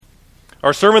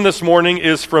Our sermon this morning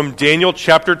is from Daniel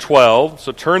chapter 12,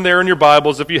 so turn there in your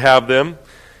Bibles if you have them.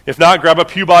 If not, grab a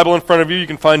pew Bible in front of you. You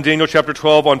can find Daniel chapter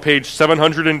 12 on page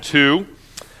 702,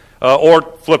 or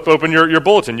flip open your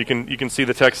bulletin. You can see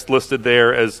the text listed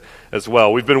there as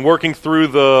well. We've been working through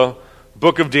the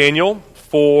book of Daniel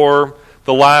for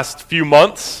the last few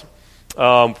months.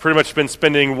 Pretty much been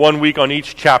spending 1 week on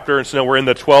each chapter, and so now we're in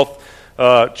the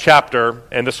 12th chapter,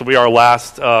 and this will be our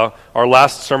last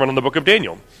sermon on the book of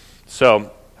Daniel.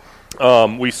 So,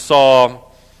 we saw,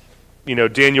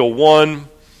 Daniel 1.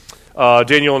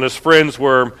 Daniel and his friends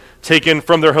were taken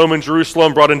from their home in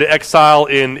Jerusalem, brought into exile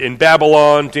in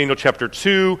Babylon. Daniel chapter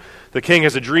 2, the king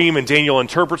has a dream, and Daniel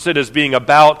interprets it as being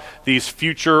about these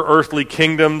future earthly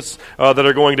kingdoms that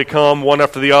are going to come one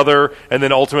after the other, and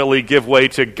then ultimately give way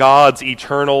to God's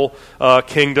eternal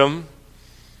kingdom.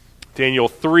 Daniel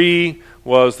 3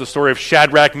 was the story of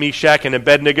Shadrach, Meshach, and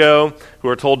Abednego, who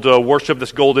are told to worship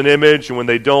this golden image, and when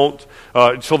they don't,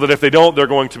 so that if they don't, they're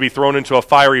going to be thrown into a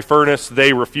fiery furnace.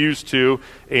 They refuse to,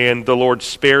 and the Lord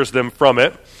spares them from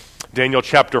it. Daniel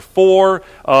chapter 4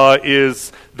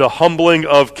 is the humbling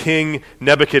of King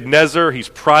Nebuchadnezzar. He's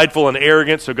prideful and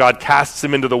arrogant, so God casts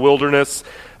him into the wilderness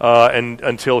and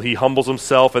until he humbles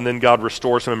himself, and then God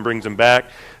restores him and brings him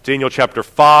back. Daniel chapter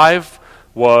 5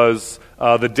 was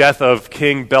the death of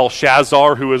King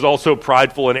Belshazzar, who is also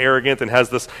prideful and arrogant and has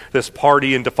this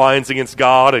party in defiance against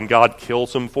God, and God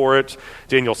kills him for it.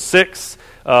 Daniel 6,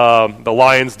 the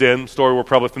lion's den story we're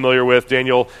probably familiar with.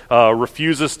 Daniel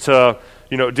refuses to,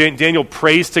 Daniel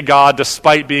prays to God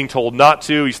despite being told not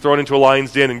to. He's thrown into a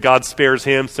lion's den, and God spares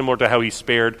him, similar to how he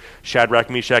spared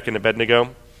Shadrach, Meshach, and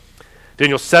Abednego.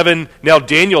 Daniel 7, now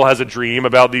Daniel has a dream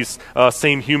about these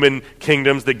same human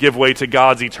kingdoms that give way to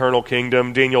God's eternal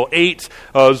kingdom. Daniel 8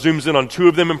 zooms in on two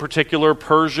of them in particular,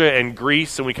 Persia and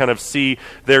Greece, and we kind of see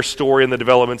their story and the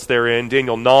developments therein.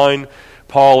 Daniel 9,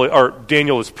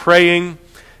 Daniel is praying,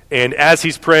 and as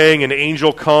he's praying, an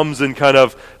angel comes and kind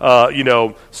of,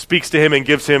 speaks to him and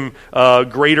gives him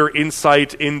greater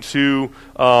insight into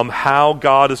how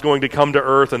God is going to come to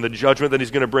earth and the judgment that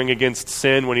he's going to bring against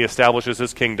sin when he establishes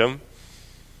his kingdom.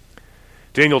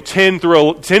 Daniel 10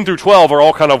 through 12 are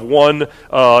all kind of one,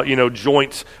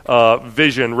 joint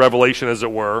vision, revelation, as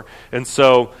it were. And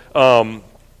so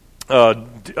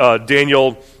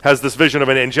Daniel has this vision of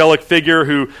an angelic figure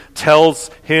who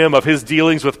tells him of his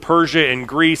dealings with Persia and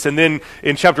Greece, and then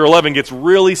in chapter 11 gets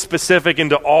really specific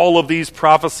into all of these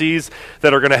prophecies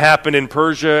that are going to happen in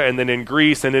Persia and then in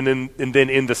Greece and then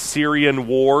in the Syrian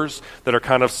wars that are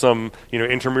kind of some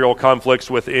intramural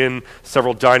conflicts within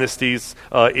several dynasties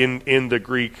in the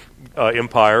Greek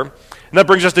Empire. And that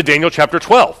brings us to Daniel chapter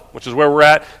 12, which is where we're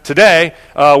at today,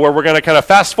 where we're going to kind of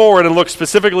fast forward and look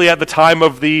specifically at the time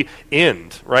of the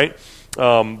end, right?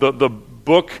 The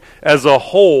book as a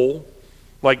whole,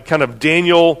 like kind of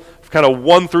Daniel kind of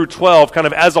 1 through 12, kind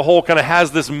of as a whole, kind of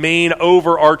has this main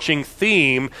overarching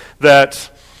theme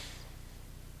that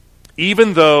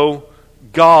even though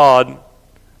God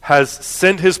has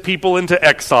sent his people into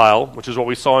exile, which is what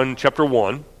we saw in chapter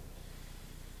 1,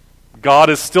 God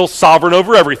is still sovereign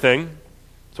over everything.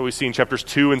 So we see in chapters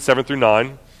 2 and 7 through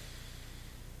 9.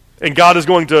 And God is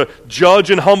going to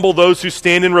judge and humble those who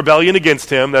stand in rebellion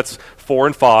against him. That's 4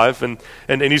 and 5.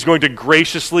 And he's going to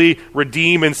graciously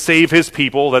redeem and save his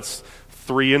people. That's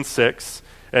 3 and 6.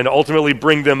 And ultimately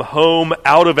bring them home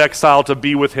out of exile to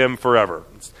be with him forever.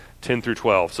 It's 10 through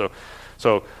 12.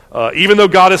 So even though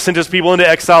God has sent his people into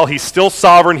exile, he's still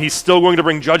sovereign. He's still going to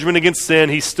bring judgment against sin.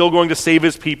 He's still going to save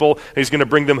his people. And he's going to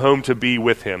bring them home to be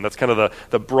with him. That's kind of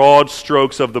the broad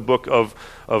strokes of the book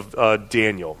of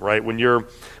Daniel, right?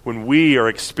 When we are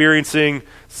experiencing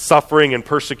suffering and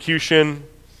persecution,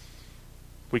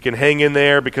 we can hang in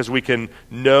there because we can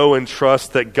know and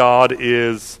trust that God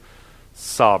is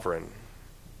sovereign.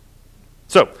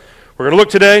 So, we're going to look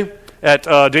today at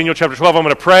Daniel chapter 12. I'm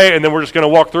going to pray, and then we're just going to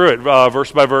walk through it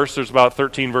verse by verse. There's about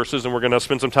 13 verses, and we're going to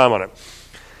spend some time on it.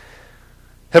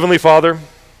 Heavenly Father,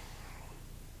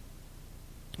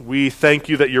 we thank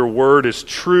you that your word is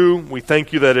true. We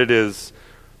thank you that it is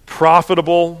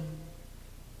profitable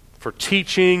for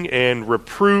teaching and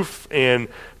reproof and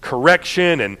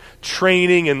correction and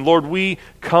training. And Lord, we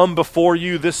come before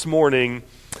you this morning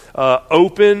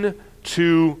open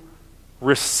to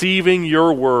receiving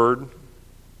your word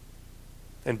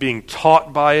and being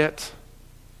taught by it.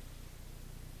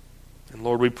 And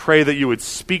Lord, we pray that you would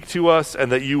speak to us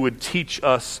and that you would teach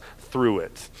us through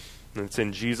it. And it's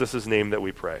in Jesus' name that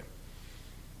we pray.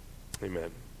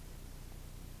 Amen.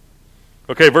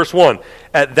 Okay, verse 1.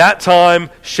 At that time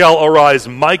shall arise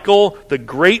Michael, the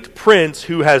great prince,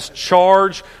 who has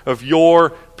charge of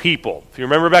your people. If you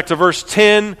remember back to verse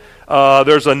 10,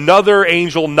 there's another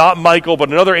angel, not Michael, but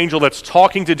another angel that's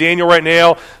talking to Daniel right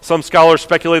now. Some scholars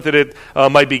speculate that it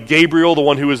might be Gabriel, the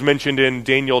one who was mentioned in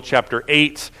Daniel chapter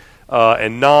 8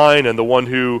 and 9, and the one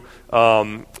who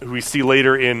we see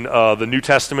later in the New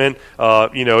Testament,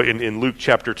 in Luke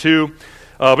chapter 2.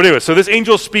 But anyway, so this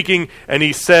angel is speaking, and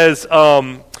he says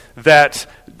that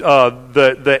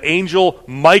the angel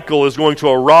Michael is going to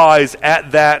arise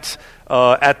at that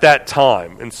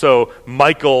time. And so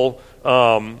Michael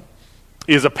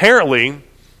is apparently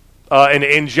an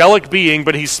angelic being,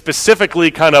 but he's specifically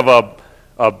kind of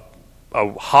a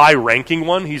high-ranking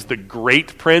one. He's the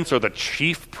great prince or the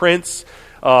chief prince.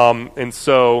 And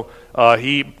so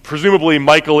presumably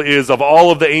Michael is, of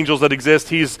all of the angels that exist,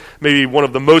 he's maybe one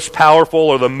of the most powerful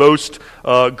or the most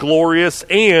glorious.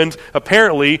 And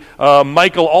apparently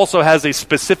Michael also has a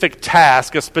specific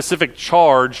task, a specific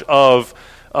charge of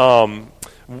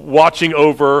watching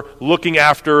over, looking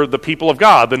after the people of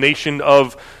God, the nation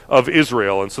of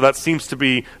Israel. And so that seems to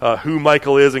be who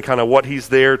Michael is and kind of what he's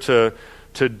there to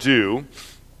do.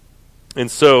 And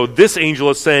so this angel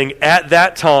is saying, at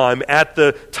that time, at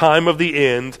the time of the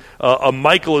end, a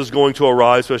Michael is going to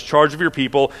arise who has charge of your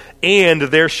people, and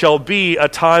there shall be a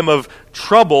time of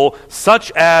trouble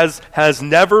such as has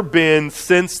never been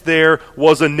since there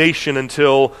was a nation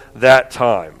until that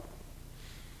time.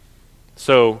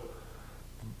 So,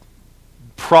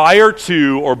 prior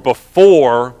to or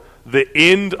before the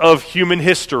end of human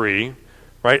history,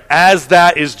 right, as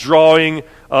that is drawing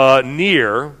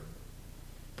near,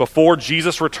 before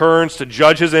Jesus returns to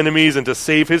judge his enemies and to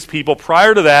save his people,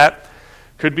 prior to that,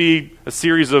 could be a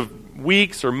series of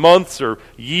weeks or months or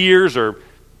years or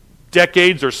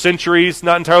decades or centuries,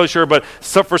 not entirely sure, but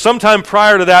for some time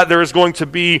prior to that, there is going to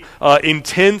be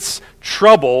intense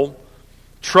trouble,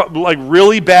 like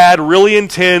really bad, really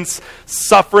intense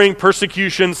suffering,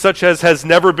 persecution, such as has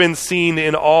never been seen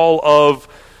in all of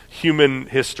human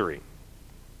history.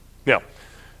 Now,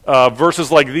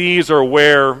 verses like these are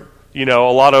where, a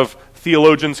lot of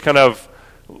theologians kind of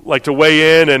like to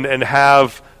weigh in and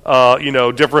have,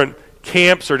 different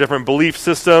camps or different belief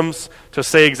systems to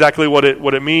say exactly what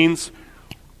it means.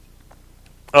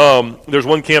 There's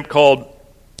one camp called,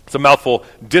 it's a mouthful,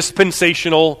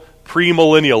 dispensational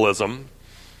premillennialism.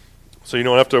 So you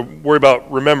don't have to worry about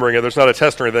remembering it. There's not a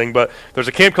test or anything, but there's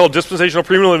a camp called dispensational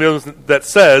premillennialism that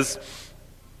says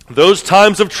those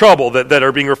times of trouble that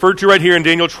are being referred to right here in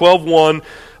Daniel 12:1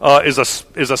 is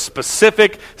a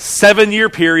specific 7-year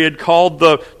period called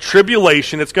the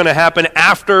tribulation. It's going to happen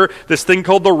after this thing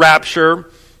called the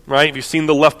rapture, right? If you've seen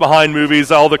the Left Behind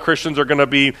movies, all the Christians are going to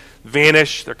be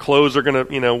vanished. Their clothes are going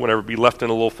to, be left in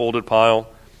a little folded pile.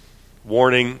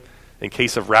 Warning, in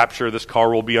case of rapture, this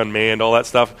car will be unmanned, all that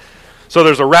stuff. So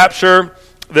there's a rapture,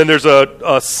 then there's a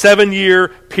 7-year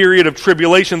period of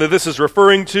tribulation that this is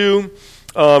referring to.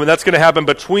 And that's going to happen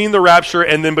between the rapture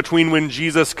and then between when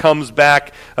Jesus comes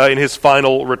back in his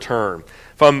final return.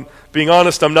 If I'm being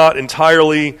honest, I'm not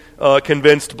entirely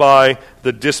convinced by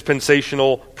the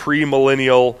dispensational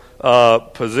premillennial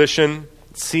position.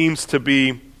 It seems to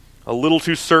be a little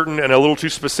too certain and a little too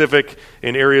specific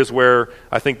in areas where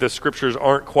I think the scriptures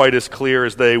aren't quite as clear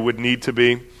as they would need to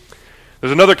be.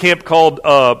 There's another camp called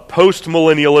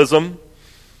postmillennialism,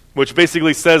 which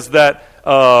basically says that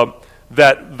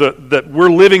that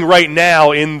we're living right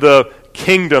now in the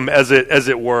kingdom, as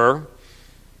it were.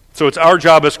 So it's our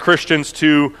job as Christians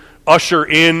to usher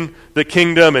in the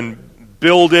kingdom and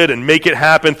build it and make it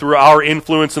happen through our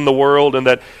influence in the world, and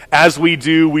that as we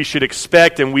do, we should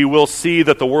expect and we will see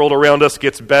that the world around us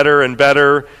gets better and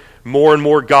better, more and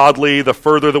more godly, the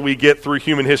further that we get through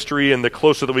human history and the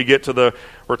closer that we get to the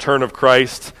return of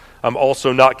Christ. I'm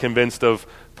also not convinced of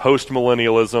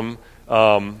postmillennialism.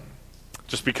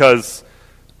 Just because,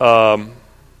 I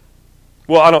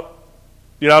don't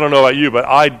know about you, but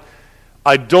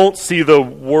I don't see the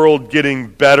world getting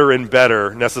better and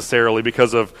better necessarily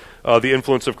because of the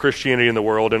influence of Christianity in the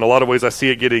world. In a lot of ways, I see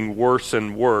it getting worse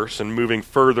and worse and moving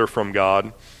further from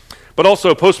God. But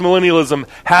also, postmillennialism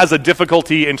has a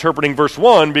difficulty interpreting verse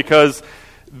 1 because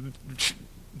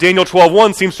Daniel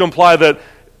 12:1 seems to imply that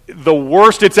the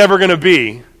worst it's ever going to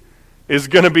be is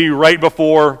going to be right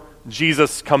before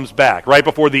Jesus comes back, right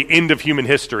before the end of human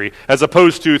history, as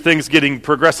opposed to things getting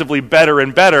progressively better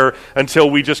and better until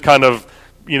we just kind of,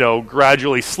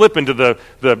 gradually slip into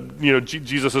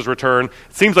Jesus' return.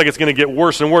 It seems like it's going to get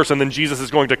worse and worse, and then Jesus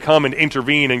is going to come and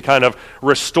intervene and kind of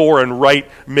restore and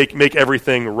make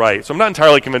everything right. So I'm not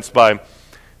entirely convinced by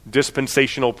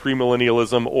dispensational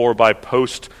premillennialism or by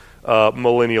post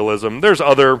millennialism. There's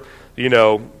other,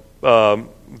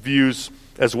 views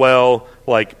as well,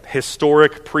 like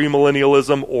historic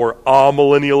premillennialism or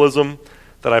amillennialism,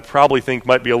 that I probably think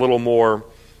might be a little more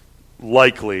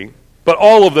likely. But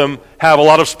all of them have a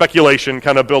lot of speculation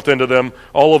kind of built into them.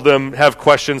 All of them have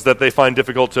questions that they find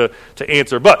difficult to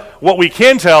answer. But what we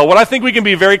can tell, what I think we can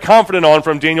be very confident on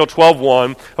from Daniel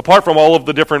 12:1, apart from all of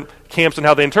the different camps and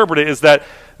how they interpret it, is that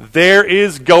there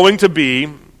is going to be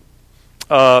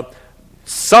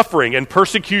suffering and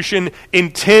persecution,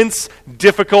 intense,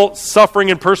 difficult suffering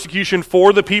and persecution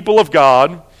for the people of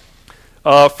God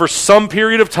for some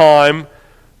period of time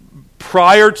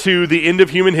prior to the end of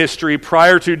human history,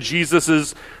 prior to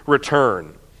Jesus'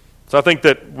 return. So I think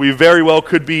that we very well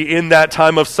could be in that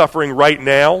time of suffering right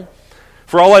now.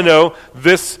 For all I know,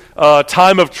 this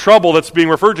time of trouble that's being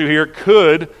referred to here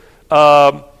could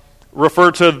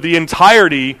refer to the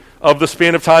entirety of the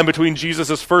span of time between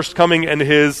Jesus' first coming and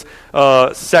his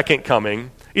second coming.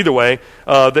 Either way,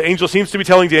 the angel seems to be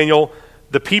telling Daniel,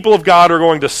 the people of God are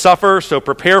going to suffer, so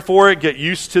prepare for it, get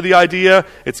used to the idea.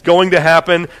 It's going to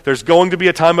happen. There's going to be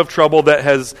a time of trouble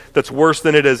that's worse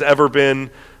than it has ever been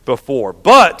before.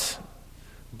 But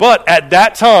at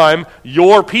that time,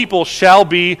 your people shall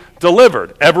be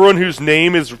delivered. Everyone whose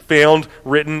name is found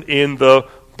written in the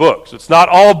book. So it's not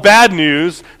all bad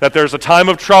news that there's a time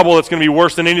of trouble that's going to be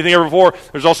worse than anything ever before.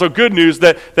 There's also good news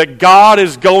that God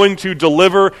is going to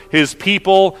deliver his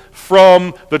people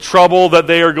from the trouble that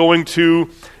they are going to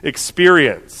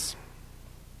experience.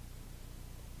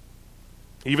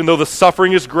 Even though the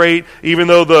suffering is great, even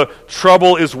though the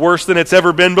trouble is worse than it's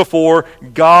ever been before,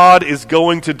 God is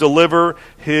going to deliver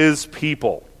his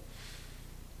people.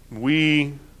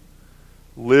 We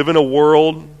live in a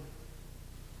world,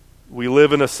 we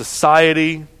live in a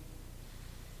society,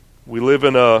 we live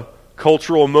in a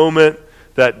cultural moment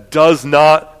that does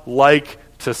not like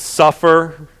to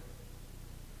suffer.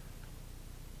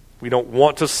 We don't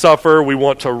want to suffer. We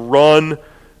want to run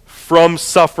from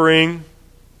suffering.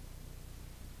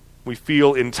 We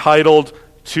feel entitled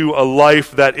to a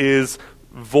life that is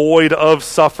void of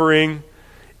suffering.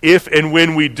 If and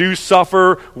when we do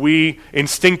suffer, we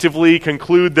instinctively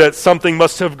conclude that something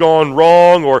must have gone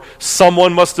wrong, or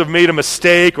someone must have made a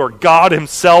mistake, or God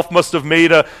himself must have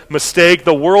made a mistake.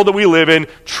 The world that we live in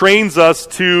trains us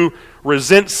to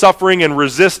resent suffering and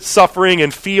resist suffering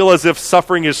and feel as if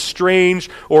suffering is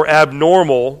strange or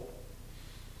abnormal.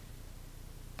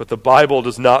 But the Bible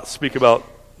does not speak about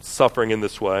suffering in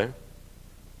this way.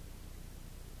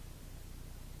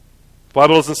 The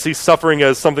Bible doesn't see suffering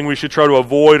as something we should try to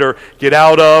avoid or get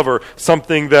out of, or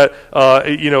something that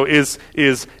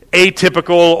is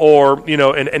atypical, or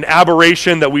an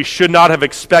aberration that we should not have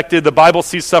expected. The Bible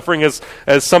sees suffering as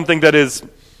something that is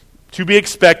to be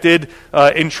expected,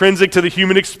 intrinsic to the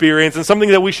human experience, and something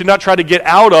that we should not try to get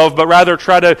out of, but rather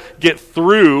try to get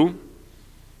through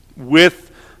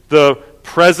with the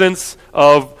presence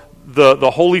of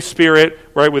the Holy Spirit,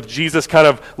 right, with Jesus kind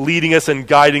of leading us and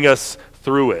guiding us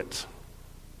through it.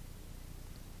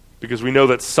 Because we know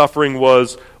that suffering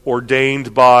was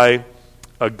ordained by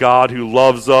a God who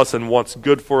loves us and wants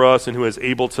good for us, and who is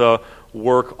able to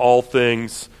work all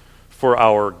things for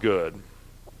our good.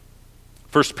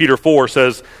 1 Peter 4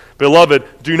 says, "Beloved,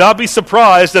 do not be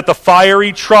surprised at the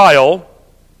fiery trial,"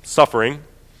 suffering.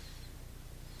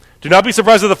 "Do not be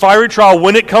surprised at the fiery trial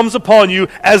when it comes upon you,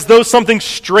 as though something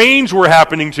strange were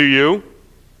happening to you.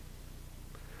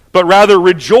 But rather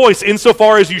rejoice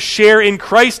insofar as you share in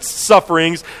Christ's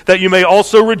sufferings, that you may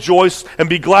also rejoice and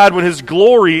be glad when his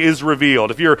glory is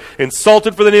revealed." If you're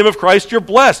insulted for the name of Christ, you're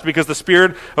blessed, because the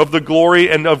Spirit of the glory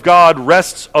and of God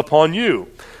rests upon you.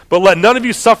 "But let none of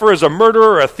you suffer as a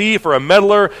murderer, or a thief, or a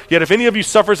meddler. Yet if any of you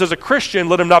suffers as a Christian,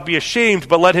 let him not be ashamed,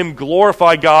 but let him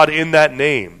glorify God in that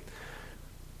name.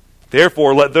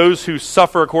 Therefore, let those who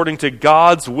suffer according to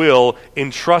God's will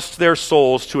entrust their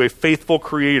souls to a faithful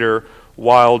Creator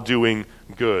while doing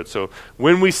good." So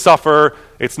when we suffer,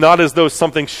 it's not as though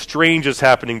something strange is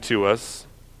happening to us.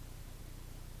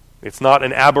 It's not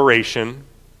an aberration.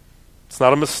 It's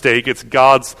not a mistake. It's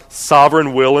God's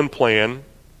sovereign will and plan.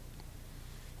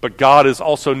 But God is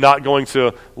also not going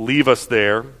to leave us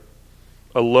there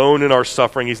alone in our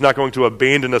suffering. He's not going to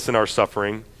abandon us in our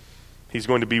suffering. He's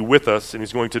going to be with us, and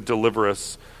he's going to deliver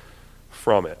us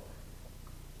from it.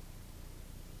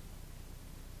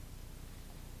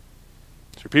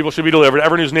 So people should be delivered.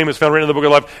 Everyone whose name is found written in the book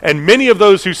of life. "And many of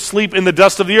those who sleep in the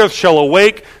dust of the earth shall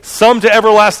awake, some to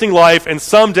everlasting life, and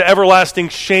some to everlasting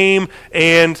shame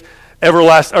and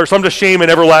some to shame and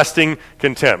everlasting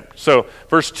contempt." So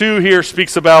verse 2 here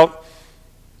speaks about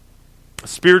a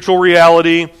spiritual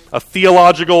reality, a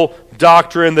theological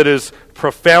doctrine that is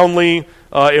profoundly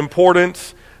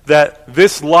important, that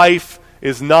this life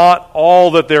is not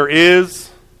all that there is,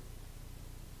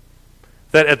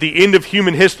 that at the end of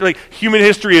human history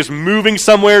is moving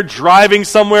somewhere, driving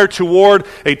somewhere toward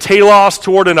a telos,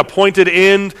 toward an appointed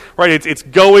end, right? It's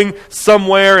going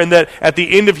somewhere, and that at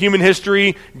the end of human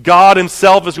history, God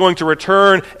himself is going to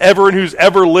return. Everyone who's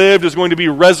ever lived is going to be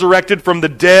resurrected from the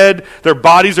dead. Their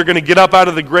bodies are going to get up out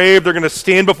of the grave. They're going to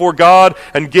stand before God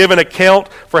and give an account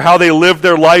for how they lived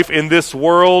their life in this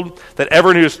world. That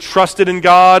everyone who has trusted in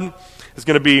God is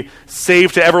going to be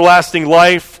saved to everlasting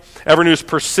life. Everyone who's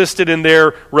persisted in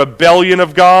their rebellion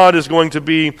of God is going to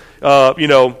be,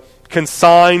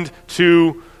 consigned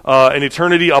to an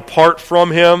eternity apart from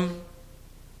him.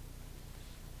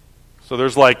 So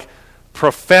there's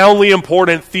profoundly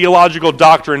important theological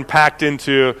doctrine packed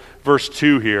into verse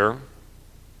 2 here.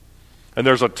 And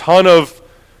there's a ton of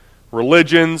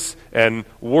religions and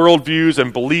worldviews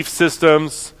and belief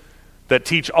systems that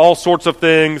teach all sorts of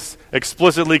things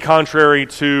explicitly contrary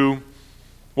to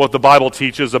what the Bible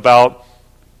teaches about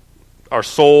our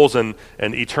souls and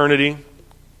eternity.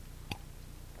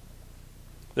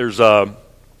 There's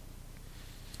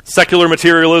secular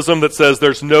materialism that says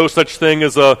there's no such thing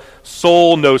as a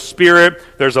soul, no spirit.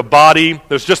 There's a body.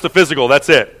 There's just the physical. That's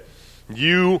it.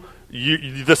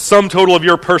 The sum total of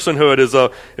your personhood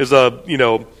is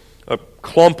a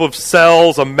clump of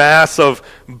cells, a mass of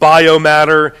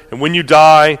biomatter, and when you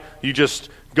die, you just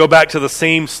go back to the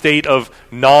same state of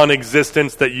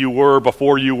non-existence that you were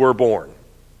before you were born.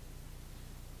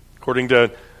 According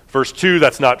to verse 2,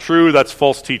 that's not true. That's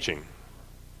false teaching.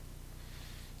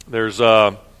 There's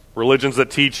religions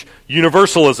that teach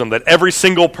universalism, that every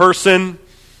single person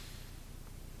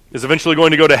is eventually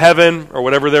going to go to heaven, or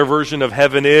whatever their version of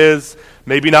heaven is.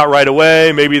 Maybe not right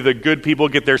away. Maybe the good people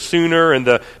get there sooner, and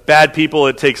the bad people,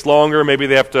 it takes longer. Maybe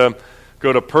they have to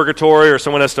go to purgatory, or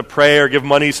someone has to pray or give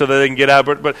money so that they can get out.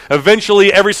 But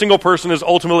eventually, every single person is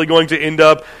ultimately going to end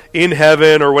up in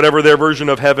heaven, or whatever their version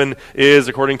of heaven is,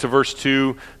 according to verse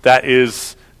 2. That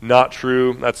is not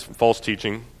true. That's false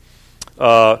teaching.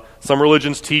 Some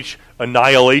religions teach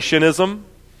annihilationism.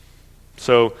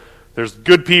 So there's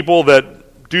good people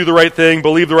that do the right thing,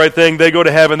 believe the right thing, they go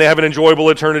to heaven, they have an enjoyable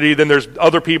eternity. Then there's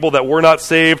other people that were not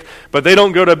saved, but they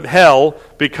don't go to hell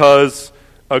because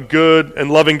a good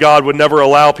and loving God would never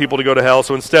allow people to go to hell.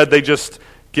 So instead, they just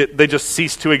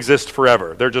cease to exist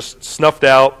forever. They're just snuffed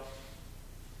out,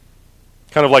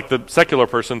 kind of like the secular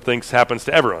person thinks happens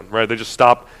to everyone, right? They just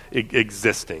stop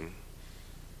existing.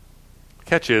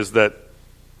 Catch is that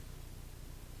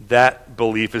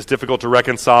belief is difficult to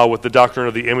reconcile with the doctrine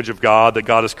of the image of God, that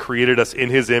God has created us in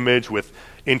his image with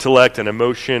intellect and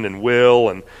emotion and will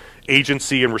and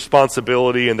agency and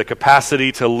responsibility and the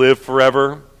capacity to live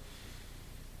forever.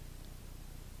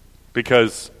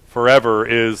 Because forever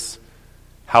is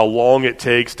how long it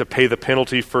takes to pay the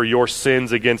penalty for your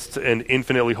sins against an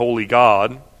infinitely holy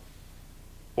God,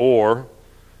 or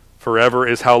forever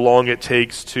is how long it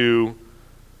takes to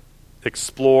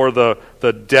explore the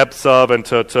depths of and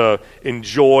to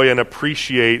enjoy and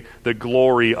appreciate the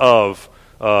glory of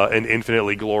an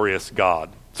infinitely glorious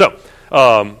God. So,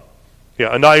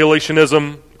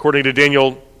 annihilationism, according to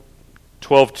Daniel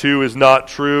 12:2, is not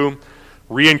true.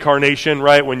 Reincarnation,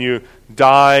 right? When you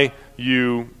die,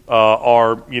 you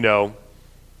are,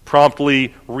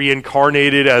 promptly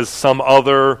reincarnated as some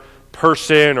other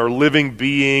person or living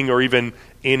being or even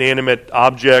inanimate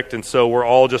object. And so we're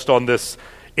all just on this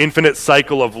infinite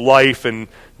cycle of life and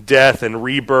death and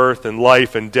rebirth and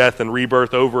life and death and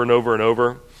rebirth over and over and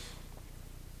over.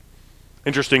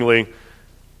 Interestingly,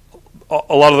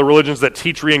 a lot of the religions that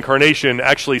teach reincarnation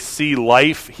actually see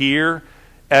life here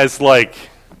as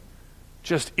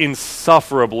just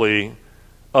insufferably,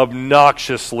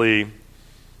 obnoxiously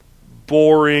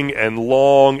boring and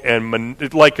long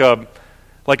and like a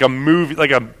movie,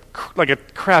 like a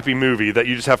crappy movie that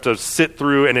you just have to sit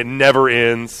through and it never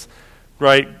ends,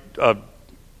 right? A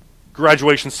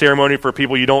graduation ceremony for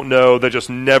people you don't know that just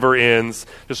never ends,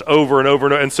 just over and over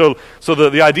and over. And so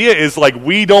the idea is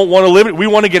we don't want to live it. We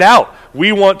want to get out.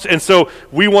 We want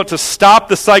to stop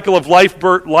the cycle of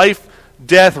life,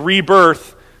 death,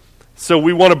 rebirth. So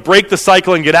we want to break the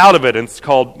cycle and get out of it. And it's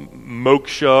called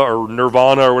moksha or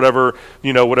nirvana or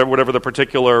whatever the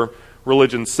particular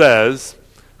religion says.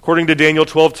 According to Daniel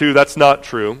 12:2, that's not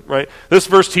true, right? This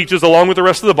verse teaches, along with the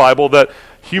rest of the Bible, that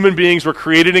human beings were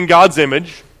created in God's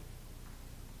image,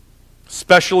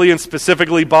 specially and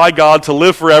specifically by God, to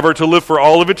live forever, to live for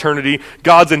all of eternity.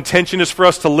 God's intention is for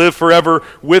us to live forever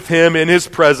with him in his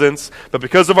presence. But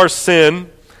because of our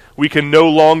sin, we can no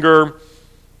longer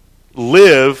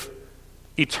live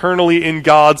eternally in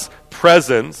God's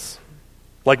presence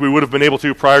like we would have been able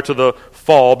to prior to the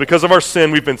fall. Because of our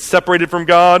sin, we've been separated from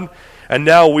God, and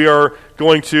now we are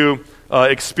going to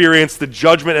experience the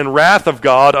judgment and wrath of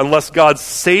God unless God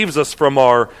saves us from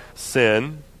our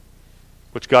sin,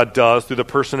 which God does through the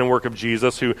person and work of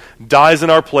Jesus, who dies in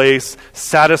our place,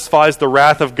 satisfies the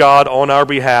wrath of God on our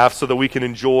behalf so that we can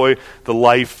enjoy the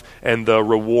life and the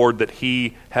reward that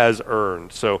he has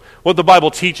earned. So what the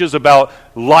Bible teaches about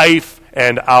life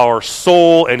and our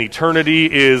soul and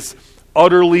eternity is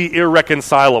utterly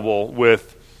irreconcilable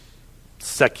with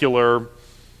secular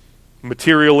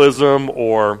materialism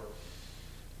or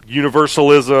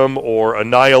universalism or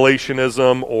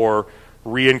annihilationism or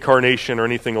reincarnation or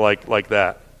anything like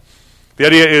that. The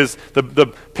idea is,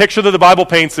 the picture that the Bible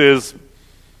paints is,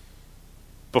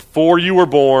 before you were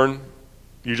born,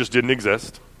 you just didn't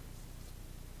exist.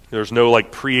 There's no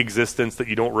pre-existence that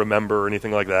you don't remember or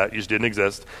anything like that. You just didn't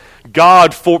exist.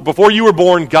 Before you were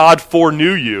born, God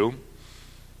foreknew you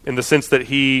in the sense that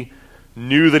he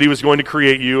knew that he was going to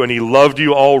create you, and he loved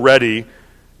you already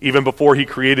even before he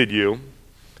created you.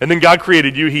 And then God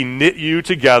created you. He knit you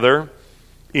together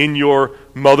in your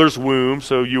mother's womb,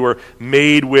 so you were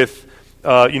made with,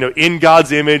 in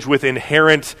God's image, with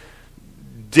inherent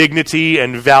dignity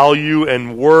and value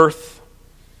and worth.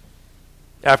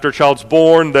 After a child's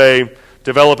born, they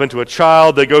develop into a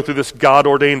child. They go through this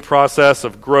God-ordained process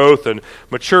of growth and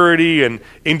maturity and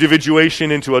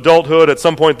individuation into adulthood. At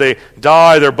some point, they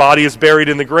die. Their body is buried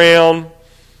in the ground.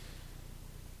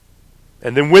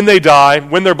 And then when they die,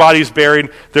 when their body is buried,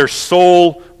 their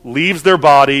soul leaves their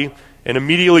body and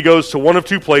immediately goes to one of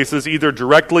two places, either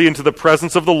directly into the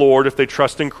presence of the Lord if they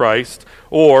trust in Christ,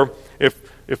 or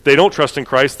if they don't trust in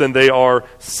Christ, then they are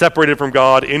separated from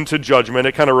God into judgment.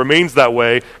 It kind of remains that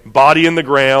way, body in the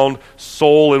ground,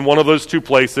 soul in one of those two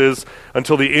places,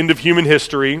 until the end of human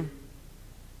history.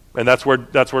 And that's where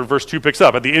verse 2 picks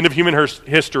up. At the end of human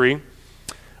history,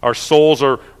 our souls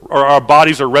or our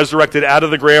bodies are resurrected out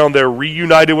of the ground. They're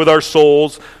reunited with our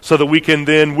souls so that we can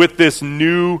then, with this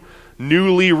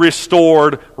newly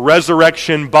restored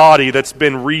resurrection body that's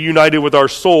been reunited with our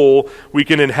soul, we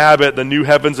can inhabit the new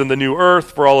heavens and the new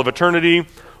earth for all of eternity,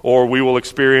 or we will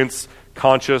experience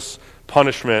conscious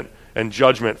punishment and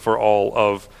judgment for all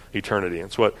of eternity.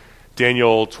 It's what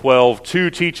Daniel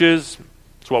 12:2 teaches.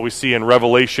 It's what we see in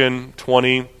Revelation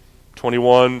 20,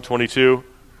 21, 22.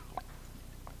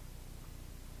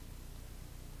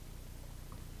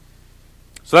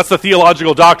 So that's the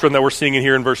theological doctrine that we're seeing in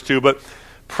here in verse 2, but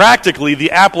practically,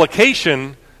 the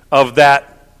application of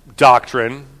that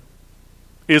doctrine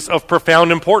is of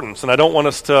profound importance, and I don't want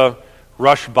us to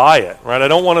rush by it, right? I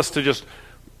don't want us to just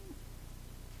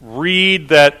read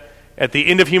that at the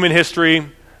end of human history,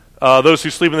 those who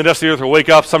sleep in the dust of the earth will wake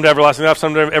up, some to everlasting life,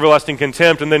 some to everlasting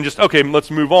contempt, and then just, okay, let's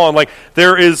move on.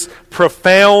 There is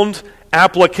profound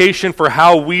application for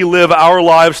how we live our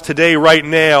lives today, right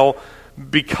now,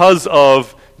 because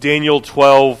of Daniel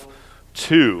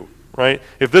 12:2. Right?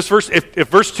 If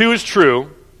verse 2 is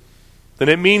true, then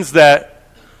it means that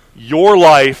your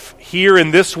life here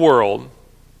in this world,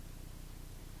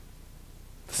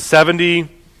 70,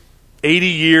 80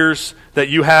 years that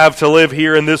you have to live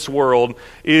here in this world,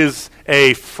 is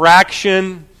a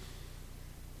fraction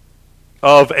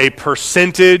of a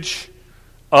percentage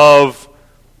of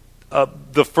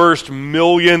the first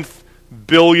millionth,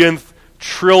 billionth,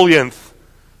 trillionth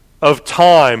of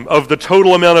time, of the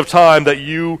total amount of time that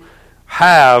you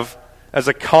have as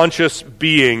a conscious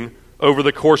being over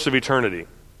the course of eternity.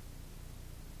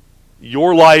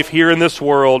 Your life here in this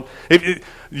world,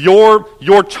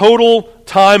 your total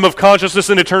time of consciousness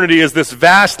in eternity is this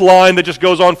vast line that just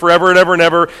goes on forever and ever and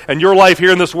ever, and your life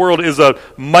here in this world is a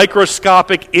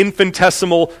microscopic,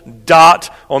 infinitesimal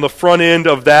dot on the front end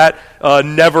of that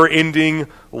never-ending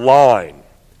line.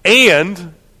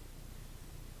 And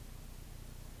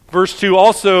verse 2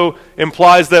 also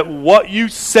implies that what you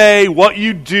say, what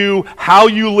you do, how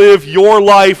you live your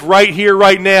life right here,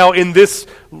 right now, in this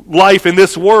life, in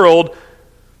this world,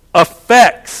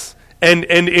 affects and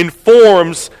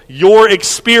informs your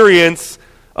experience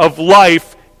of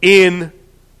life in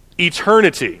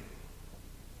eternity.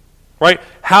 Right?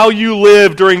 How you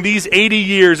live during these 80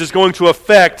 years is going to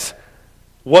affect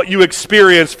what you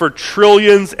experience for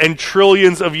trillions and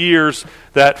trillions of years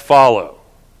that follow.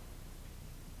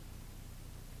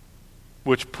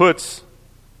 Which puts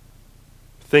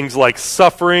things like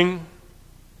suffering,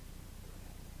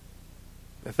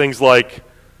 things like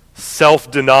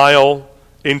self-denial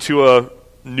into a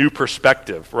new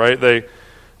perspective, right?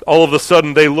 All of a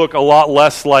sudden, they look a lot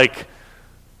less like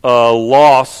a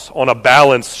loss on a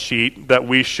balance sheet that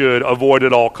we should avoid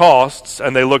at all costs,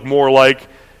 and they look more like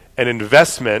an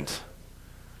investment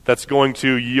that's going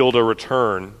to yield a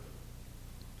return,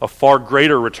 a far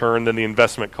greater return than the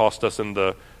investment cost us in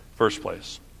the first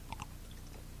place.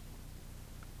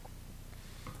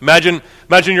 Imagine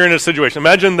you're in a situation.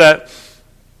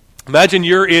 Imagine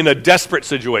you're in a desperate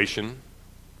situation.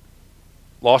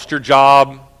 Lost your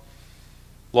job,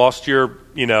 lost your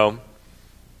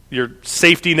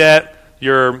safety net,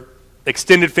 your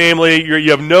extended family.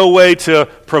 You have no way to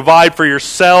provide for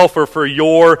yourself or for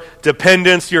your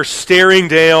dependents. You're staring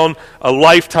down a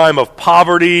lifetime of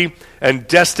poverty and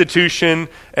destitution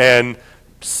and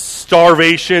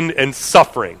starvation and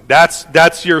suffering.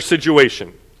 That's your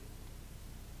situation.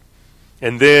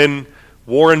 And then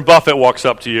Warren Buffett walks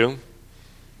up to you,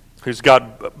 who's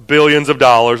got billions of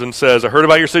dollars, and says, I heard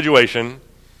about your situation.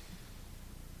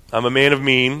 I'm a man of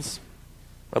means.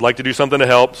 I'd like to do something to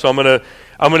help, so I'm going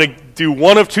to do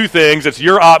one of two things. It's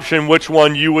your option which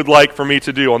one you would like for me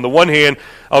to do. On the one hand,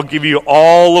 I'll give you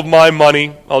all of my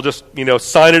money. I'll just,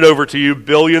 sign it over to you,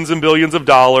 billions and billions of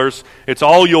dollars. It's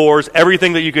all yours,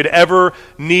 everything that you could ever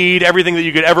need, everything that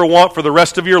you could ever want for the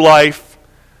rest of your life,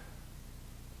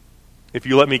 if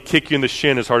you let me kick you in the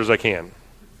shin as hard as I can.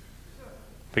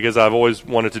 Because I've always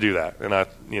wanted to do that. And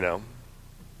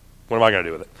what am I going to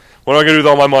do with it? What am I going to do with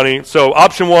all my money? So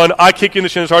option one, I kick you in the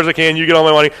shin as hard as I can, you get all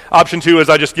my money. Option two is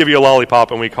I just give you a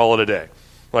lollipop and we call it a day.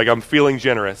 Like, I'm feeling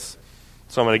generous,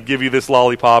 so I'm going to give you this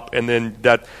lollipop, and then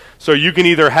so you can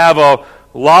either have a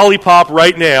lollipop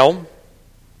right now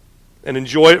and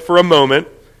enjoy it for a moment,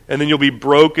 and then you'll be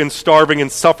broke and starving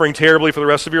and suffering terribly for the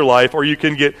rest of your life, or you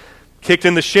can get kicked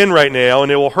in the shin right now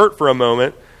and it will hurt for a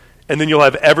moment, and then you'll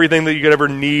have everything that you could ever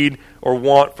need or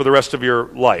want for the rest of your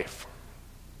life.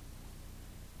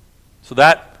 So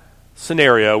that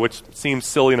scenario, which seems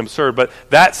silly and absurd, but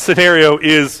that scenario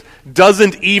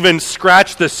doesn't even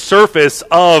scratch the surface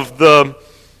of the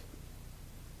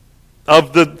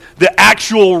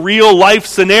actual real life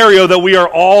scenario that we are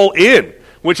all in,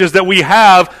 which is that we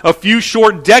have a few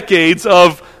short decades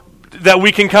of that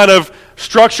we can kind of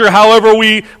structure however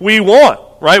we want,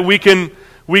 right? We can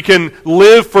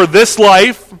live for this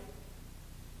life.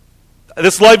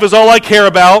 This life is all I care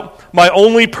about. My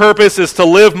only purpose is to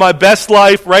live my best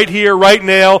life right here, right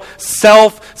now.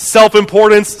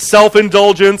 Self-importance,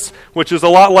 self-indulgence, which is a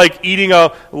lot like eating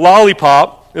a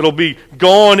lollipop. It'll be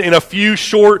gone in a few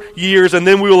short years, and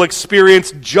then we will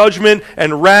experience judgment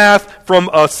and wrath from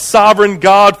a sovereign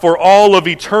God for all of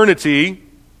eternity.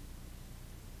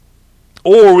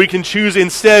 Or we can choose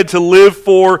instead to live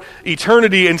for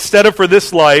eternity instead of for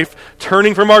this life,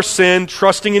 turning from our sin,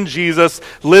 trusting in Jesus,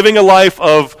 living a life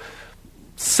of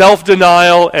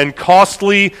self-denial and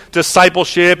costly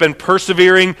discipleship and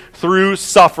persevering through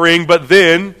suffering, but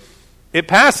then it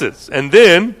passes. And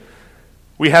then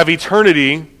we have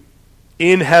eternity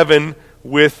in heaven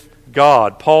with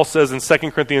God. Paul says in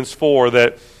 2 Corinthians 4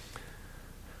 that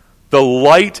the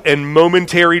light and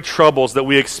momentary troubles that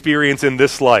we experience in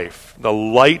this life, the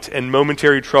light and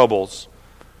momentary troubles,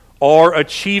 are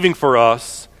achieving for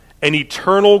us an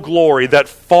eternal glory that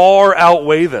far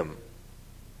outweigh them.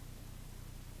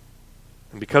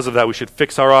 And because of that, we should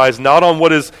fix our eyes not on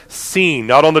what is seen,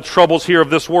 not on the troubles here of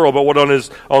this world, but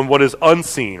on what is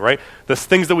unseen, right? The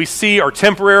things that we see are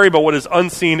temporary, but what is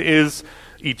unseen is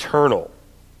eternal.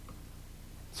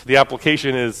 So the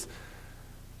application is,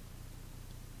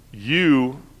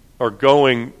 you are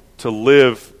going to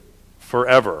live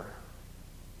forever.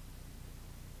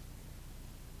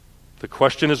 The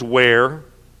question is where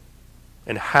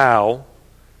and how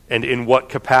and in what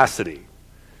capacity.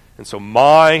 And so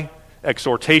my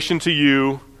exhortation to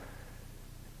you,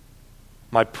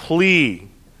 my plea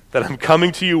that I'm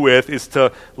coming to you with, is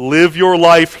to live your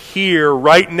life here,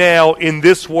 right now, in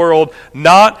this world,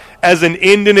 not as an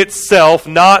end in itself,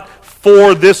 not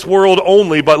for this world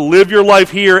only, but live your life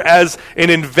here as an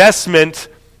investment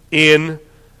in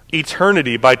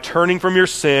eternity by turning from your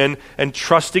sin and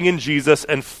trusting in Jesus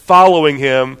and following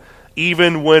Him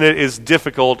even when it is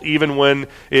difficult, even when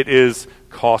it is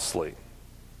costly.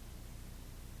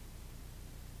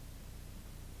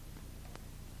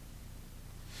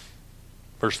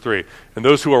 Verse 3, and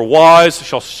those who are wise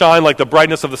shall shine like the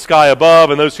brightness of the sky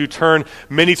above, and those who turn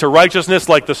many to righteousness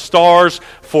like the stars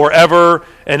forever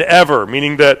and ever.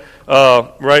 Meaning that,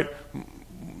 the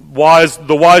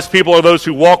wise people are those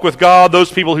who walk with God,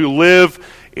 those people who live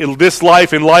in this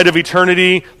life in light of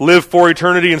eternity, live for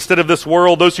eternity instead of this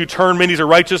world. Those who turn many to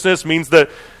righteousness means that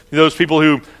those people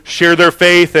who share their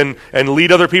faith and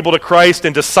lead other people to Christ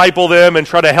and disciple them and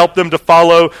try to help them to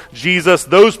follow Jesus,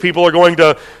 those people are going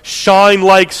to shine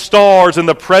like stars in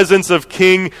the presence of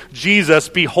King Jesus,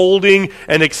 beholding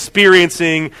and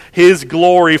experiencing his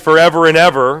glory forever and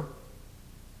ever.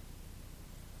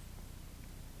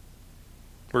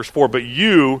 Verse 4, but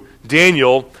you,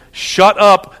 Daniel, shut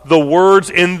up the words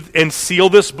and seal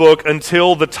this book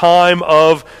until the time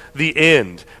of the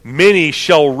end. Many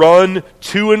shall run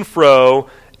to and fro,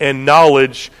 and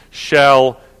knowledge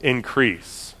shall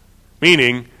increase.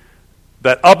 Meaning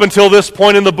that up until this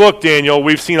point in the book, Daniel,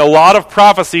 we've seen a lot of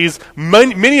prophecies,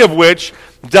 many of which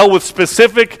dealt with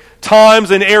specific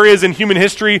times and areas in human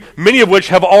history, many of which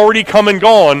have already come and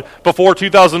gone before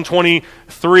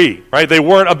 2023, right? They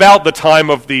weren't about the time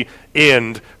of the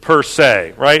end per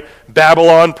se, right?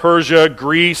 Babylon, Persia,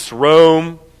 Greece,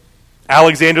 Rome,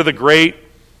 Alexander the Great,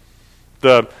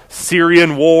 the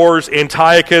Syrian wars,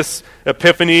 Antiochus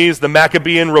Epiphanes, the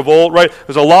Maccabean revolt, right?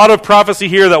 There's a lot of prophecy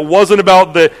here that wasn't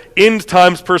about the end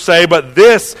times per se, but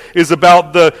this is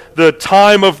about the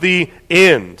time of the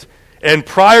end. And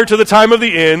prior to the time of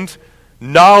the end,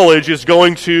 knowledge is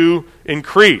going to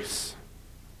increase,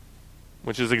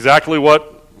 which is exactly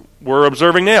what we're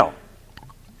observing now.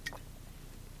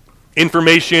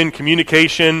 Information,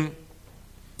 communication,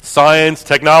 science,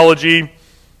 technology,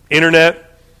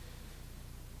 internet,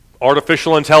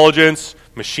 artificial intelligence,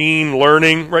 machine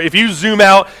learning, right? If you zoom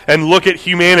out and look at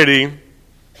humanity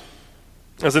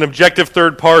as an objective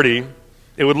third party,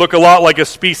 it would look a lot like a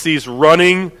species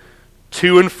running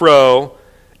to and fro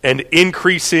and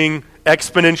increasing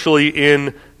exponentially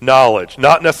in knowledge.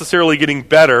 Not necessarily getting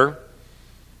better,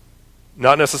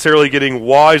 not necessarily getting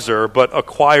wiser, but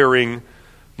acquiring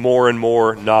more and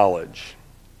more knowledge.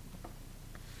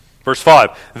 Verse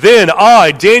 5, then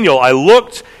I, Daniel, I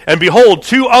looked, and behold,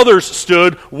 two others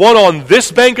stood, one on this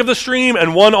bank of the stream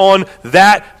and one on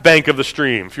that bank of the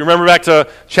stream. If you remember back to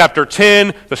chapter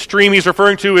 10, the stream he's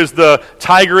referring to is the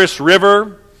Tigris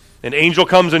River. An angel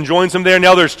comes and joins him there.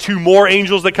 Now there's two more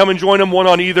angels that come and join him, one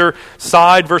on either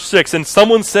side. Verse 6, and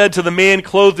someone said to the man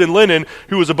clothed in linen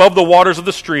who was above the waters of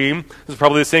the stream, this is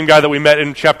probably the same guy that we met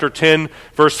in chapter 10,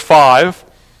 verse 5.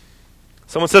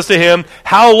 Someone says to him,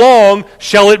 how long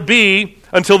shall it be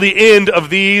until the end of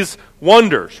these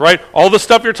wonders, right? All the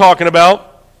stuff you're talking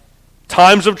about,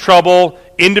 times of trouble,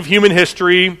 end of human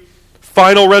history,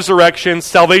 final resurrection,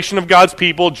 salvation of God's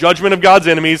people, judgment of God's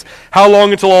enemies. How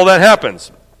long until all that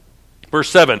happens? Verse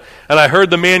 7, and I heard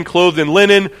the man clothed in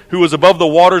linen who was above the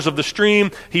waters of the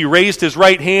stream. He raised his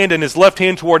right hand and his left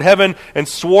hand toward heaven and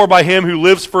swore by him who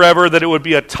lives forever that it would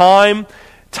be a time,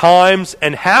 times,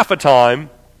 and half a time,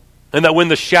 and that when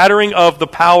the shattering of the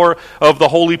power of the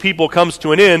holy people comes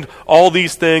to an end, all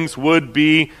these things would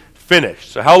be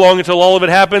finished. So how long until all of it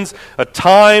happens? A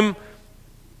time,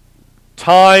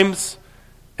 times,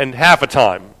 and half a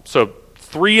time. So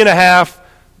 3.5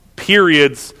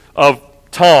 periods of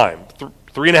time.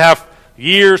 3.5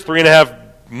 years, 3.5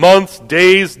 months,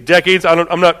 days, decades.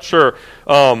 I'm not sure.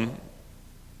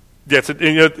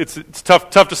 It's tough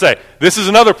to say. This is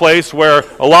another place where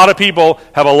a lot of people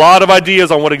have a lot of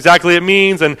ideas on what exactly it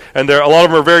means, and a lot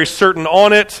of them are very certain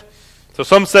on it. So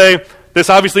some say this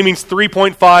obviously means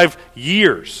 3.5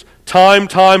 years. Time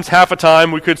times half a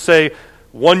time. We could say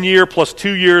 1 year plus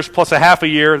 2 years plus a half a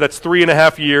year. That's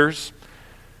 3.5 years,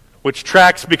 which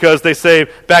tracks because they say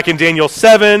back in Daniel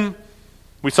 7,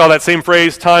 we saw that same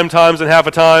phrase, time, times, and half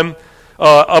a time.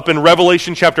 Up in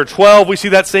Revelation chapter 12, we see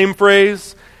that same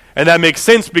phrase. And that makes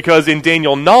sense because in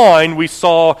Daniel 9, we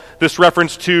saw this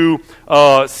reference to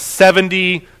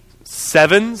 70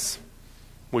 sevens,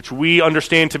 which we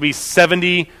understand to be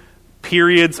 70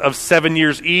 periods of 7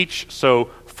 years each, so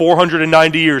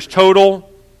 490 years total.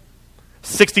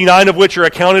 69 of which are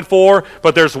accounted for,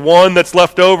 but there's one that's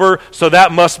left over, so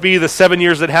that must be the 7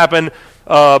 years that happen,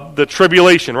 the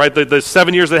tribulation, right? The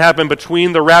 7 years that happen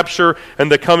between the rapture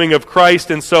and the coming of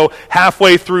Christ, and so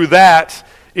halfway through that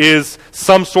is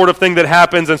some sort of thing that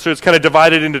happens, and so it's kind of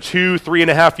divided into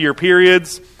 3.5 year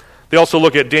periods. They also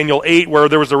look at Daniel 8, where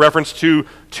there was a reference to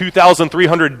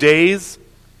 2,300 days,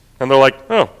 and they're like,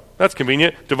 oh, that's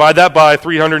convenient. Divide that by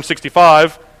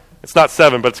 365. It's not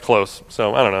 7, but it's close.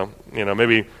 So I don't know,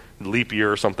 maybe leap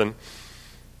year or something.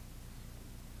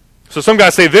 So some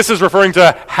guys say this is referring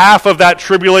to half of that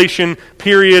tribulation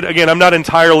period. Again, I'm not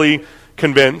entirely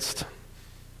convinced.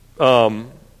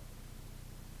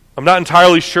 I'm not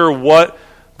entirely sure what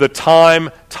the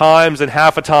time, times, and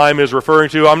half a time is referring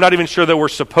to. I'm not even sure that we're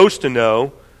supposed to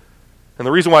know. And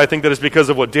the reason why I think that is because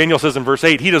of what Daniel says in verse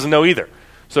 8. He doesn't know either.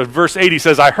 So in verse 8 he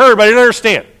says, I heard, but I didn't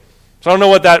understand. So I don't know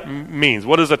what that means.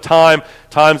 What is a time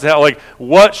times how? Like,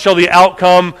 what shall the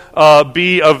outcome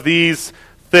be of these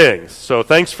things? So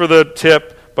thanks for the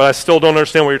tip, but I still don't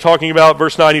understand what you're talking about.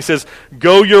 Verse 9, he says,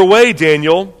 "Go your way,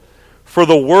 Daniel, for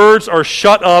the words are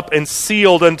shut up and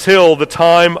sealed until the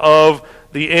time of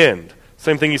the end."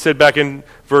 Same thing he said back in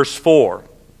verse 4,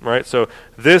 right? So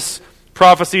this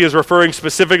prophecy is referring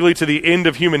specifically to the end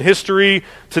of human history,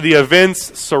 to the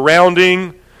events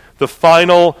surrounding the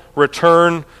final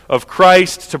return of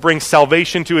Christ to bring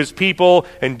salvation to his people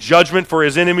and judgment for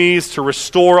his enemies, to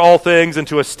restore all things and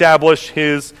to establish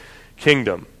his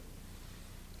kingdom.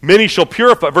 Many shall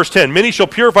purify, verse 10, "Many shall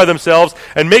purify themselves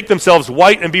and make themselves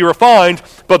white and be refined,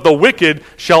 but the wicked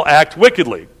shall act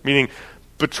wickedly." Meaning,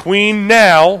 between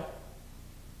now,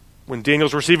 when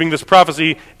Daniel's receiving this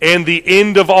prophecy, and the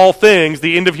end of all things,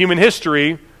 the end of human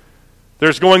history,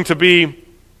 there's going to be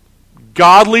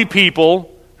godly people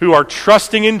who are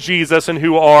trusting in Jesus and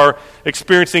who are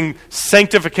experiencing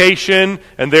sanctification,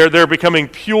 and they're becoming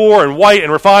pure and white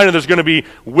and refined, and there's going to be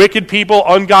wicked people,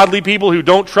 ungodly people who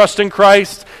don't trust in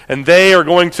Christ, and they are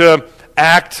going to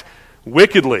act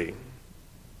wickedly.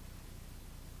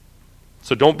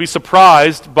 So don't be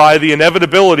surprised by the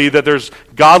inevitability that there's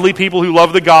godly people who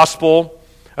love the gospel,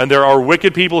 and there are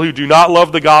wicked people who do not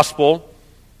love the gospel,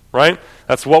 right?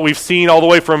 That's what we've seen all the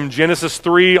way from Genesis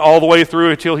 3, all the way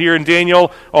through until here in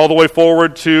Daniel, all the way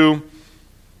forward to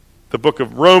the book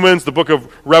of Romans, the book of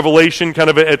Revelation, kind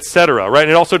of etc., right?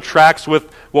 And it also tracks with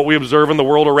what we observe in the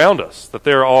world around us, that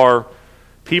there are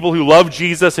people who love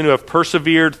Jesus and who have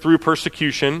persevered through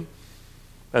persecution,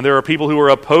 and there are people who are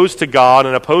opposed to God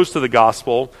and opposed to the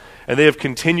gospel, and they have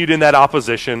continued in that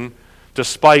opposition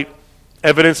despite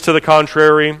evidence to the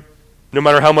contrary, no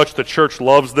matter how much the church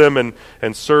loves them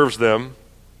and serves them.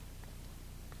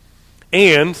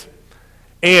 And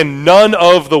none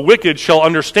of the wicked shall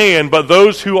understand, but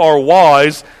those who are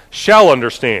wise shall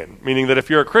understand. Meaning that if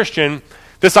you're a Christian,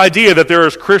 this idea that there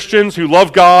is Christians who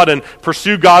love God and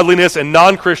pursue godliness and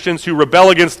non-Christians who rebel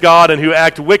against God and who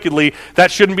act wickedly,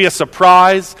 that shouldn't be a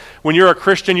surprise. When you're a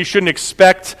Christian, you shouldn't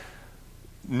expect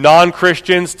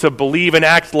non-Christians to believe and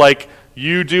act like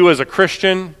you do as a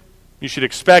Christian. You should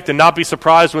expect and not be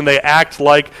surprised when they act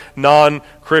like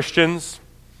non-Christians.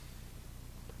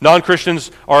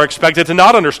 Non-Christians are expected to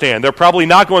not understand. They're probably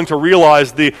not going to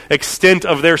realize the extent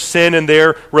of their sin and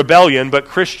their rebellion, but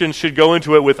Christians should go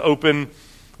into it with open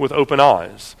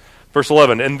eyes. Verse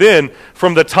 11, "And then,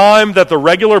 from the time that the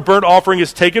regular burnt offering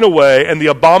is taken away and the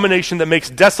abomination that makes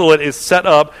desolate is set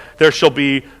up, there shall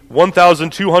be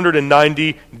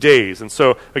 1,290 days." And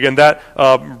so, again, that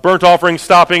burnt offering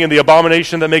stopping and the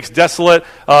abomination that makes desolate,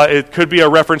 it could be a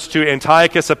reference to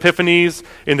Antiochus Epiphanes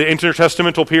in the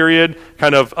intertestamental period,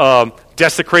 kind of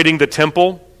desecrating the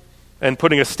temple and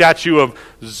putting a statue of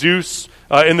Zeus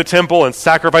in the temple and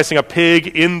sacrificing a pig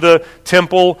in the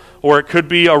temple. Or it could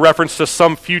be a reference to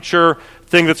some future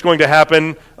thing that's going to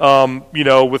happen,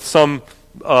 with some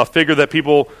figure that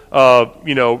people,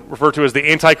 refer to as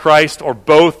the Antichrist, or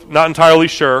both, not entirely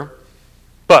sure.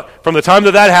 But from the time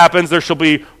that happens, there shall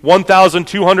be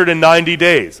 1,290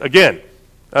 days. Again,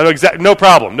 I know no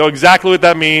problem. Know exactly what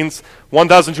that means.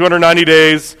 1,290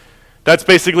 days. That's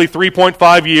basically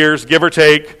 3.5 years, give or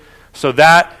take. So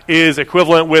that is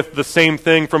equivalent with the same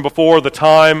thing from before, the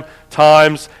time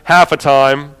times half a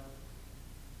time.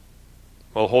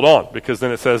 Well, hold on, because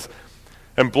then it says,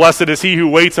 "And blessed is he who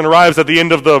waits and arrives at the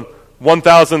end of the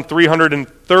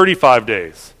 1,335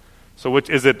 days." So which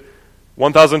is it,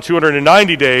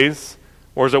 1,290 days,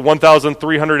 or is it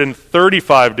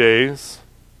 1,335 days?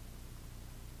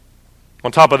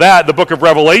 On top of that, the book of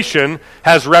Revelation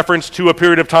has reference to a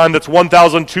period of time that's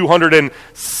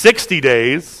 1,260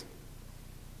 days.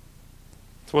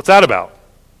 So what's that about?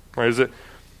 Right, is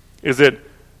it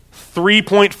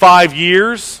 3.5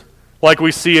 years, like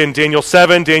we see in Daniel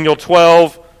 7, Daniel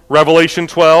 12, Revelation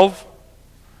 12?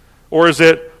 Or is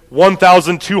it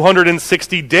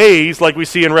 1,260 days, like we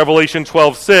see in Revelation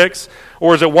 12:6?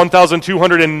 Or is it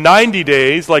 1,290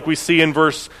 days, like we see in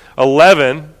verse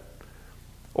 11?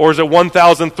 Or is it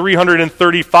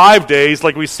 1,335 days,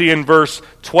 like we see in verse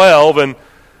 12? And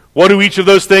what do each of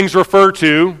those things refer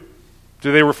to?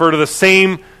 Do they refer to the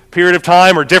same period of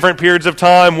time or different periods of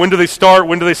time? When do they start?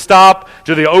 When do they stop?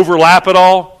 Do they overlap at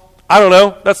all? I don't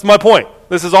know. That's my point.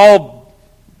 This is all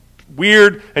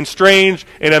weird and strange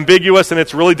and ambiguous, and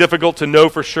it's really difficult to know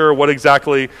for sure what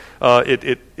exactly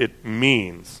it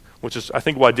means, which is, I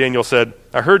think, why Daniel said,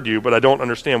 "I heard you, but I don't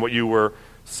understand what you were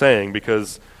saying,"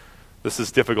 because this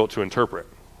is difficult to interpret.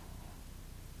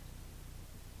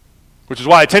 Which is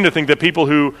why I tend to think that people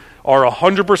who are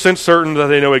 100% certain that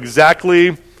they know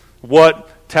exactly what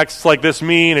texts like this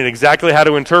mean and exactly how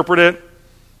to interpret it,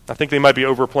 I think they might be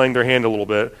overplaying their hand a little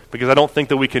bit, because I don't think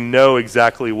that we can know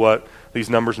exactly what these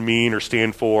numbers mean or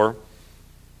stand for.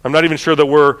 I'm not even sure that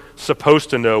we're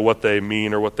supposed to know what they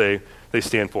mean or what they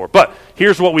stand for. But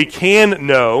here's what we can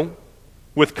know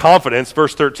with confidence,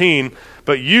 verse 13.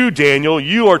 But you, Daniel,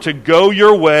 you are to go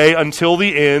your way until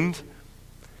the end,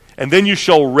 and then you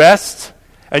shall rest,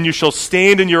 and you shall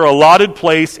stand in your allotted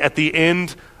place at the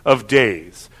end of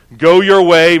days. Go your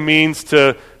way means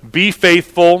to be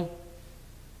faithful,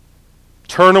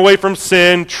 turn away from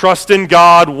sin, trust in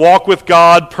God, walk with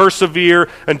God, persevere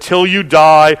until you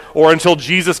die or until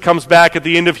Jesus comes back at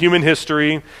the end of human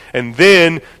history, and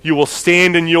then you will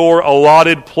stand in your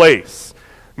allotted place.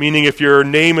 Meaning if your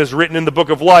name is written in the book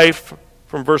of life,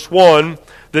 from verse 1,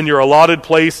 then your allotted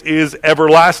place is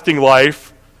everlasting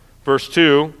life, verse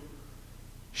 2,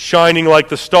 shining like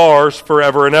the stars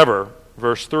forever and ever,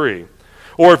 verse 3.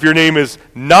 Or if your name is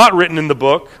not written in the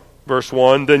book, verse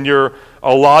 1, then your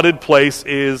allotted place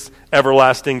is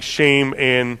everlasting shame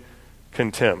and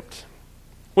contempt.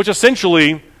 Which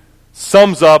essentially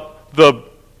sums up the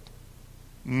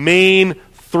main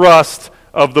thrust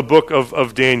of the book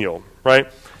of Daniel, right?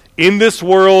 In this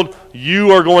world,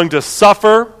 you are going to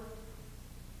suffer.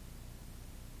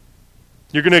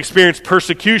 You're going to experience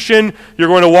persecution. You're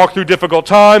going to walk through difficult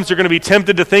times. You're going to be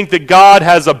tempted to think that God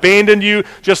has abandoned you,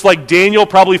 just like Daniel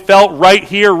probably felt right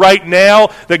here, right now,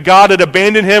 that God had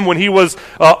abandoned him when he was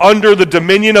under the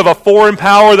dominion of a foreign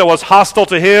power that was hostile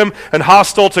to him and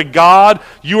hostile to God.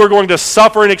 You are going to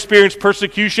suffer and experience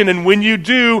persecution, and when you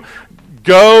do,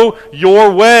 go your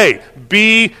way.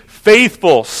 Be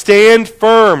faithful, stand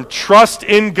firm, trust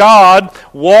in God,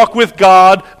 walk with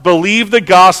God, believe the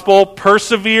gospel,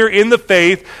 persevere in the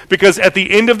faith, because at the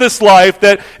end of this life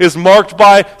that is marked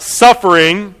by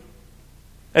suffering,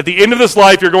 at the end of this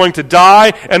life you're going to die,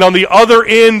 and on the other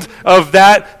end of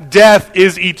that death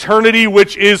is eternity,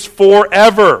 which is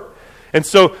forever. And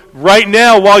so right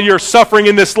now, while you're suffering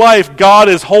in this life, God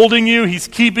is holding you, He's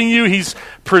keeping you, He's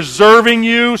preserving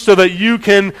you so that you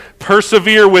can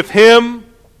persevere with Him.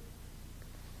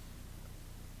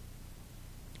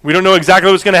 We don't know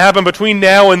exactly what's going to happen between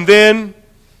now and then.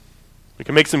 We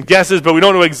can make some guesses, but we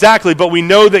don't know exactly. But we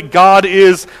know that God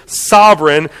is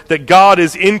sovereign, that God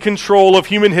is in control of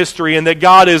human history, and that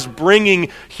God is bringing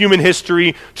human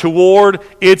history toward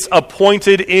its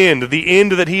appointed end, the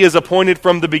end that He has appointed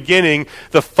from the beginning,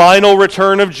 the final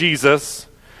return of Jesus,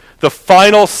 the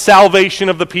final salvation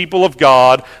of the people of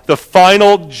God, the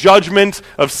final judgment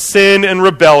of sin and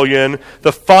rebellion,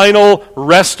 the final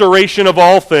restoration of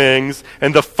all things,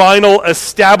 and the final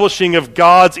establishing of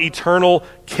God's eternal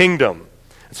kingdom.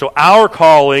 So our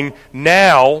calling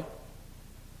now,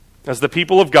 as the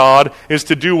people of God, is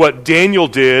to do what Daniel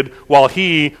did while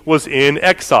he was in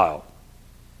exile.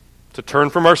 To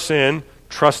turn from our sin,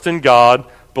 trust in God,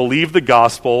 believe the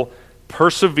gospel,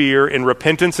 persevere in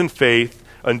repentance and faith,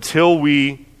 until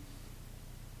we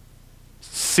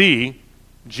see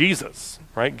Jesus,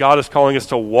 right? God is calling us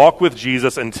to walk with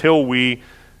Jesus until we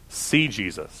see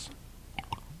Jesus.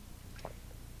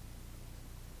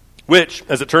 Which,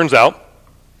 as it turns out,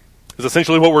 is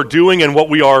essentially what we're doing and what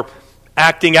we are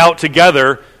acting out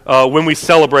together when we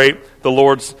celebrate the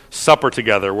Lord's Supper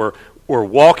together. We're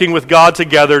walking with God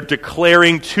together,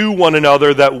 declaring to one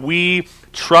another that we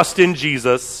trust in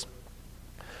Jesus.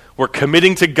 We're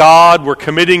committing to God, we're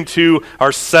committing to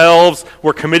ourselves,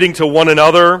 we're committing to one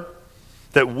another,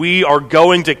 that we are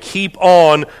going to keep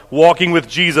on walking with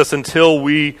Jesus until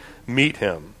we meet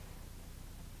Him.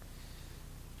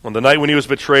 On the night when He was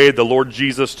betrayed, the Lord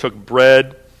Jesus took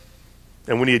bread,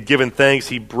 and when He had given thanks,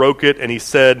 He broke it, and He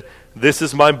said, "This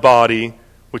is my body,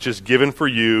 which is given for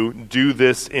you. Do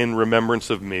this in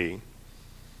remembrance of me."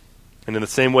 And in the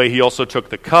same way, He also took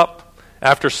the cup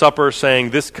after supper,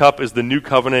 saying, "This cup is the new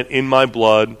covenant in my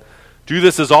blood. Do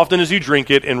this as often as you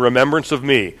drink it in remembrance of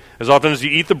me. As often as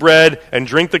you eat the bread and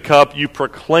drink the cup, you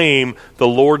proclaim the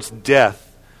Lord's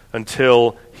death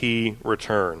until He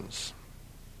returns."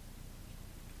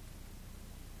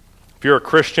 If you're a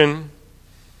Christian,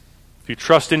 if you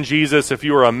trust in Jesus, if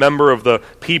you are a member of the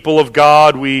people of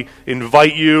God, we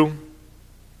invite you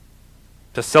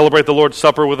to celebrate the Lord's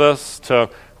Supper with us, to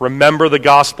remember the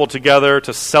gospel together,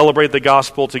 to celebrate the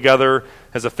gospel together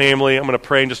as a family. I'm going to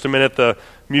pray in just a minute. The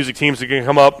music teams are going to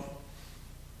come up.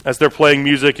 As they're playing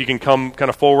music, you can come kind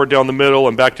of forward down the middle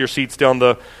and back to your seats down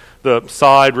the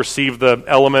side, receive the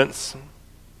elements.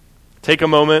 Take a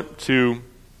moment to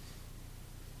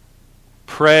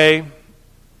pray,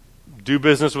 do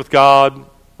business with God,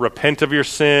 repent of your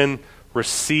sin,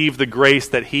 receive the grace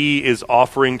that He is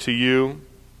offering to you,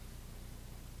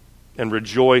 and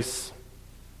rejoice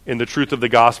in the truth of the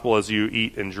gospel as you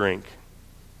eat and drink.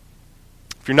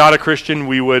 If you're not a Christian,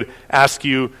 we would ask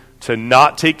you to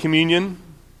not take communion,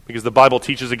 because the Bible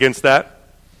teaches against that.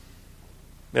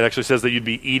 It actually says that you'd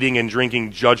be eating and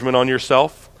drinking judgment on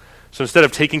yourself. So instead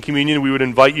of taking communion, we would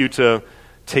invite you to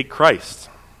take Christ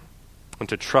and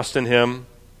to trust in him,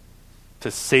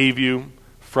 to save you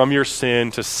from your sin,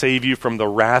 to save you from the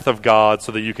wrath of God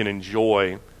so that you can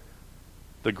enjoy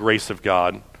the grace of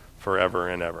God forever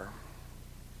and ever.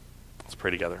 Let's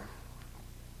pray together.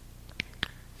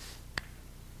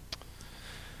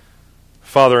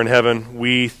 Father in heaven,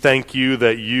 we thank you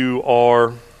that you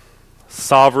are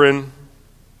sovereign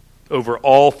over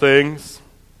all things,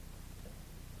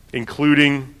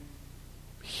 including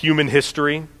human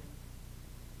history,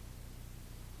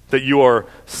 that you are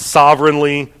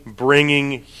sovereignly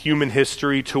bringing human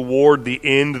history toward the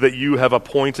end that you have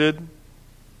appointed,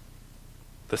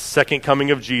 the second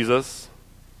coming of Jesus,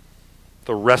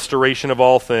 the restoration of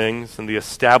all things, and the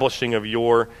establishing of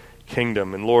your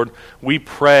kingdom. And Lord, we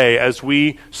pray as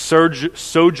we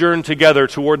sojourn together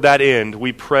toward that end,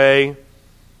 we pray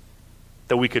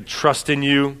that we could trust in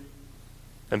you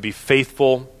and be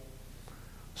faithful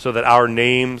so that our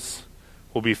names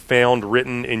will be found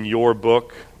written in your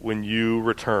book when you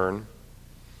return,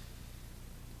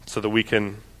 so that we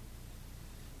can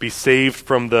be saved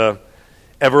from the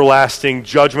everlasting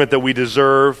judgment that we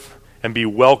deserve and be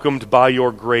welcomed by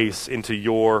your grace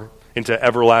into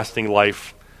everlasting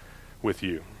life with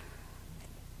you.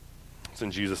 It's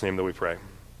in Jesus' name that we pray.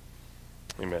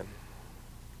 Amen.